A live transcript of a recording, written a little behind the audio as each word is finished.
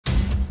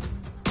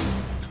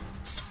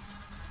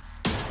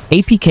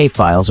APK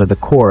files are the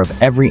core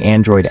of every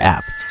Android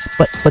app,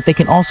 but they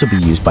can also be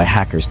used by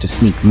hackers to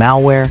sneak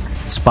malware,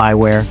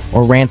 spyware,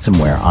 or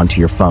ransomware onto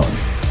your phone.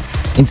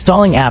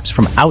 Installing apps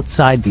from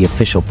outside the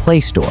official Play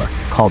Store,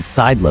 called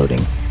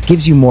sideloading,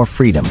 gives you more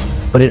freedom,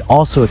 but it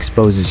also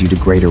exposes you to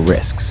greater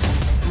risks.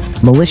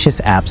 Malicious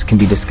apps can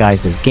be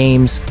disguised as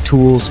games,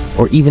 tools,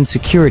 or even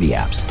security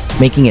apps,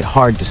 making it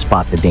hard to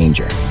spot the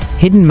danger.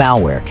 Hidden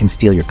malware can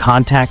steal your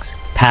contacts,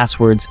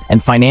 passwords,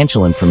 and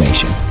financial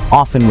information,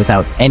 often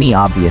without any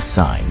obvious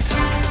signs.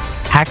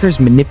 Hackers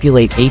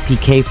manipulate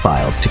APK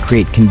files to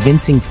create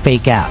convincing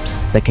fake apps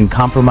that can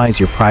compromise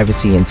your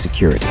privacy and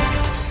security.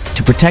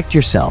 To protect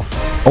yourself,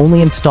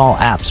 only install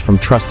apps from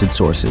trusted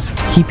sources,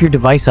 keep your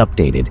device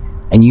updated,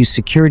 and use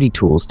security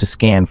tools to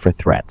scan for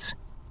threats.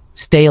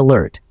 Stay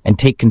alert and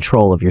take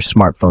control of your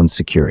smartphone's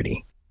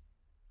security.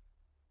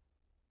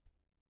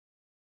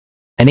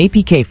 An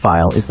APK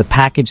file is the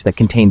package that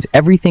contains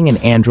everything an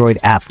Android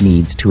app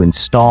needs to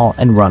install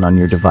and run on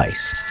your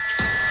device.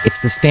 It's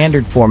the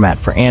standard format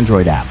for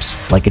Android apps,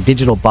 like a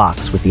digital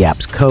box with the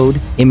app's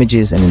code,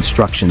 images, and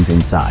instructions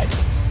inside.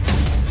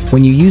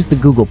 When you use the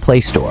Google Play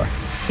Store,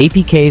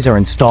 APKs are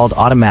installed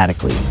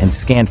automatically and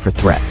scanned for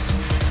threats.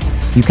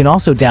 You can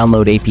also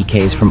download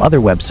APKs from other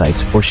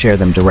websites or share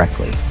them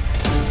directly.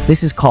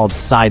 This is called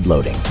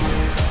sideloading.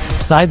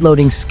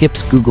 Sideloading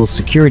skips Google's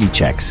security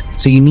checks,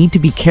 so you need to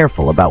be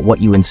careful about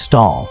what you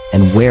install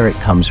and where it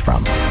comes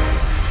from.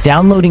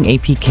 Downloading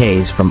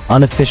APKs from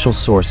unofficial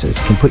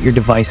sources can put your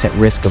device at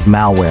risk of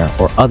malware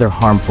or other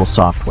harmful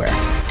software.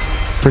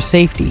 For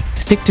safety,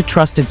 stick to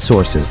trusted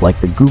sources like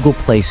the Google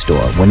Play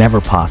Store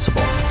whenever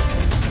possible.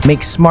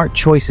 Make smart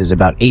choices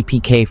about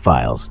APK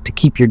files to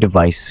keep your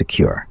device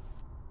secure.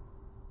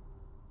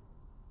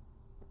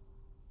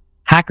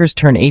 Hackers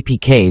turn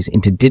APKs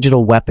into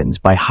digital weapons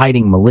by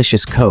hiding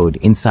malicious code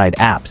inside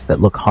apps that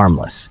look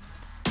harmless.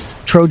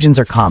 Trojans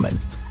are common,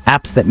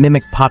 apps that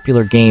mimic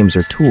popular games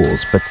or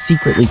tools but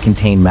secretly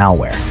contain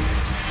malware.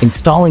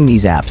 Installing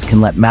these apps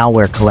can let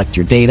malware collect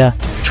your data,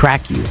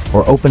 track you,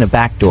 or open a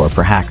backdoor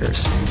for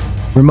hackers.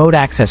 Remote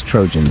access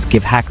Trojans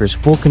give hackers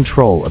full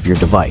control of your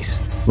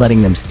device,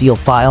 letting them steal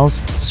files,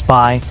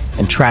 spy,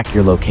 and track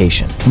your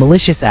location.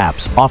 Malicious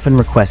apps often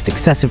request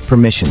excessive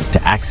permissions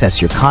to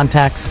access your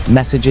contacts,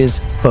 messages,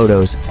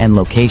 photos, and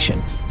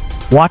location.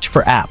 Watch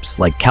for apps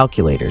like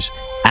calculators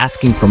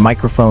asking for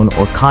microphone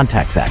or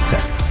contacts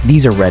access.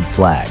 These are red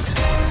flags.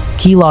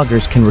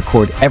 Keyloggers can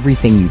record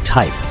everything you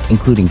type,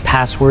 including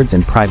passwords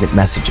and private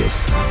messages.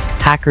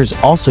 Hackers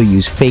also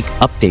use fake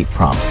update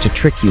prompts to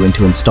trick you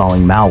into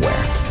installing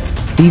malware.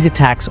 These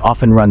attacks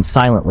often run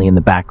silently in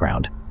the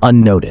background,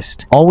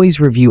 unnoticed. Always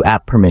review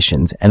app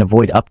permissions and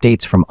avoid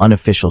updates from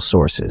unofficial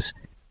sources.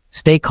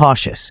 Stay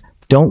cautious.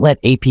 Don't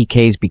let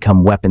APKs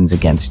become weapons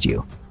against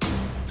you.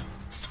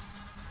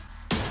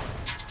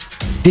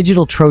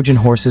 Digital Trojan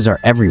horses are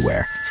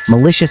everywhere,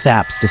 malicious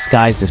apps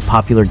disguised as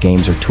popular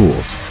games or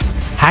tools.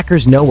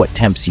 Hackers know what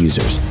tempts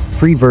users: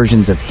 free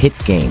versions of hit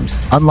games,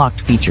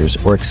 unlocked features,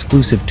 or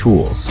exclusive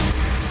tools.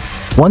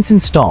 Once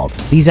installed,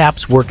 these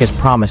apps work as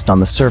promised on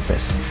the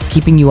surface,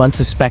 keeping you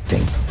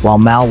unsuspecting while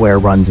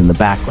malware runs in the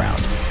background.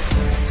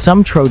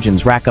 Some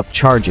Trojans rack up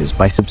charges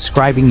by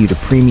subscribing you to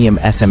premium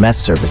SMS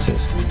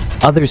services.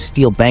 Others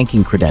steal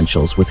banking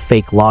credentials with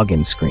fake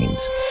login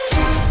screens.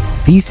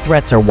 These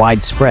threats are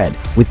widespread,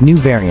 with new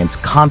variants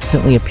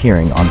constantly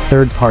appearing on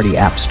third-party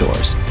app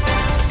stores.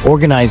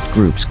 Organized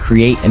groups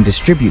create and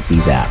distribute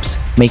these apps,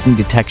 making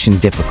detection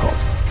difficult.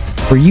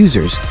 For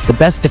users, the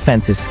best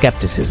defense is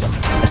skepticism,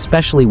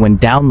 especially when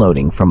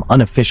downloading from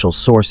unofficial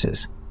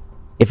sources.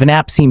 If an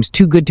app seems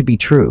too good to be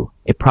true,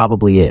 it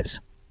probably is.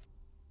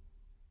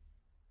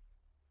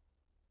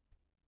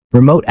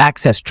 Remote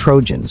access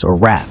Trojans, or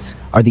RATs,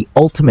 are the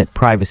ultimate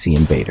privacy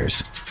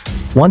invaders.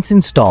 Once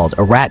installed,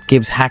 a RAT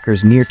gives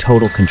hackers near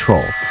total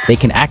control. They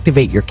can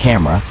activate your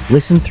camera,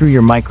 listen through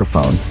your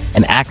microphone,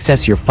 and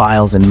access your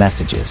files and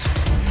messages.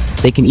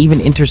 They can even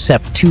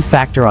intercept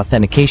two-factor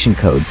authentication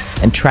codes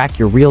and track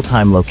your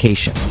real-time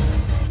location.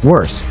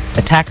 Worse,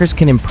 attackers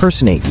can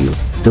impersonate you,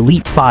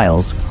 delete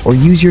files, or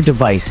use your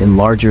device in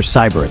larger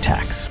cyber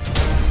attacks.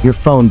 Your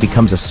phone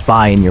becomes a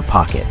spy in your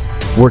pocket,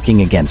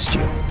 working against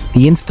you.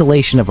 The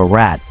installation of a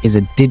RAT is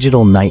a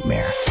digital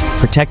nightmare.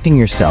 Protecting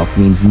yourself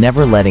means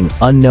never letting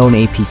unknown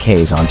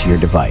APKs onto your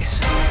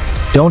device.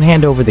 Don't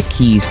hand over the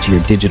keys to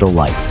your digital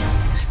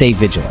life. Stay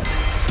vigilant.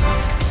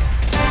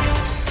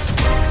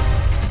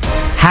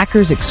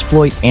 Hackers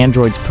exploit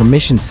Android's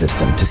permission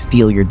system to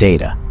steal your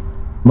data.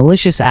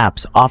 Malicious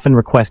apps often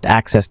request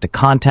access to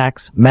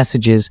contacts,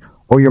 messages,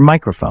 or your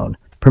microphone,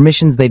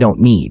 permissions they don't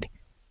need.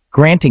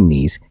 Granting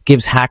these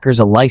gives hackers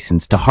a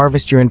license to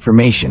harvest your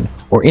information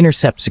or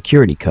intercept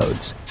security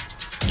codes.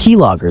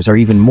 Keyloggers are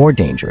even more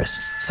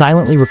dangerous,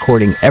 silently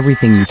recording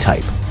everything you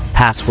type,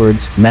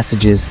 passwords,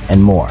 messages,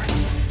 and more.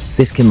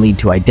 This can lead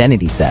to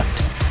identity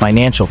theft,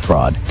 financial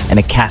fraud, and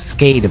a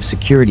cascade of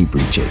security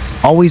breaches.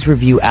 Always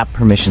review app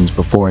permissions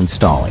before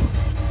installing.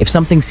 If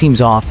something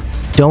seems off,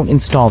 don't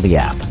install the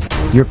app.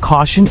 Your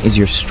caution is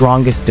your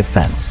strongest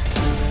defense.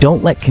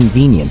 Don't let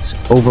convenience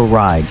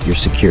override your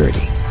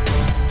security.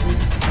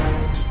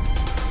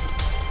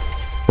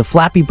 The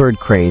Flappy Bird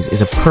craze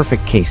is a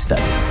perfect case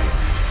study.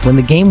 When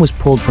the game was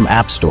pulled from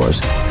app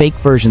stores, fake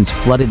versions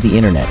flooded the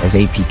internet as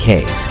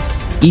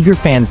APKs. Eager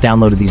fans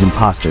downloaded these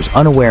imposters,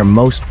 unaware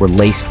most were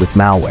laced with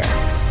malware.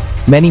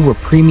 Many were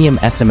premium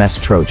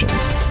SMS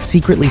Trojans,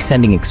 secretly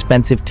sending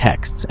expensive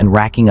texts and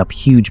racking up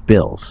huge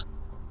bills.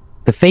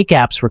 The fake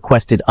apps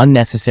requested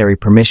unnecessary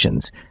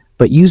permissions,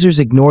 but users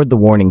ignored the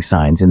warning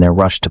signs in their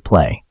rush to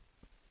play.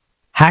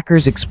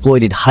 Hackers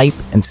exploited hype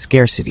and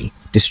scarcity,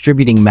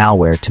 distributing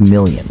malware to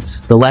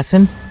millions. The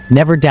lesson?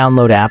 Never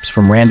download apps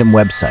from random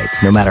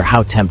websites, no matter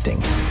how tempting.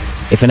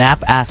 If an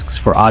app asks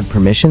for odd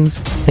permissions,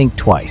 think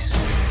twice.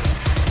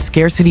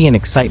 Scarcity and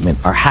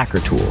excitement are hacker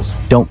tools.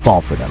 Don't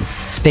fall for them.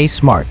 Stay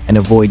smart and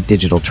avoid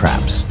digital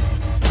traps.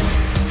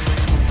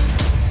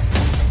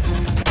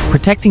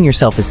 Protecting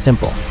yourself is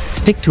simple.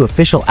 Stick to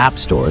official app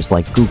stores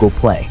like Google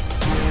Play.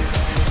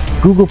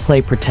 Google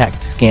Play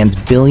Protect scans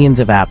billions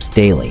of apps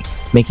daily,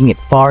 making it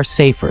far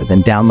safer than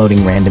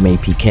downloading random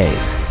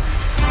APKs.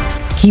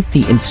 Keep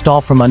the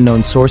Install from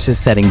Unknown Sources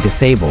setting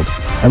disabled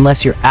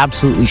unless you're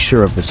absolutely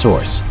sure of the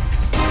source.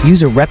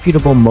 Use a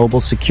reputable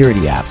mobile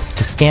security app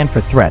to scan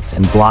for threats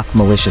and block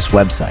malicious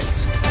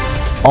websites.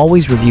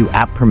 Always review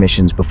app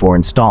permissions before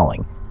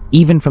installing,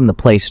 even from the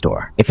Play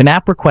Store. If an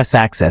app requests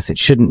access it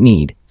shouldn't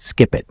need,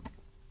 skip it.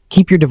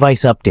 Keep your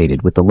device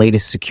updated with the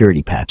latest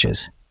security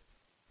patches.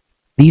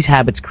 These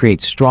habits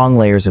create strong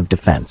layers of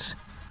defense.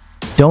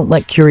 Don't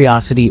let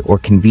curiosity or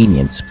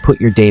convenience put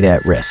your data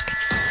at risk.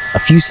 A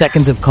few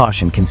seconds of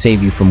caution can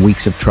save you from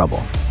weeks of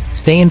trouble.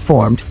 Stay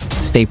informed,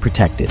 stay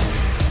protected.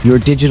 Your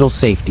digital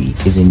safety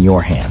is in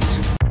your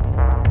hands.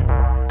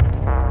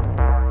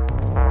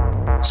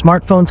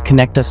 Smartphones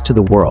connect us to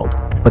the world,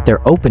 but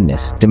their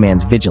openness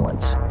demands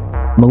vigilance.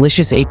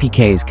 Malicious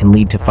APKs can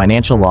lead to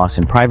financial loss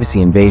and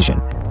privacy invasion,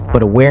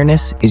 but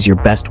awareness is your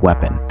best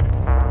weapon.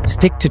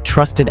 Stick to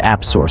trusted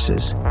app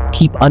sources,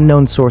 keep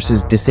unknown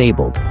sources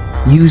disabled,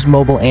 use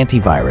mobile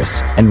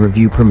antivirus, and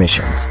review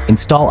permissions.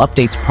 Install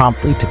updates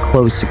promptly to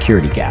close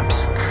security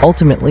gaps.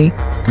 Ultimately,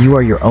 you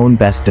are your own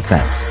best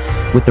defense.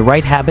 With the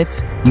right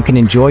habits, you can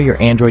enjoy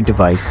your Android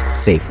device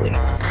safely.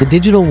 The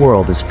digital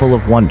world is full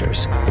of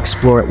wonders.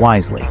 Explore it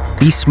wisely.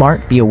 Be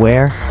smart, be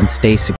aware, and stay secure.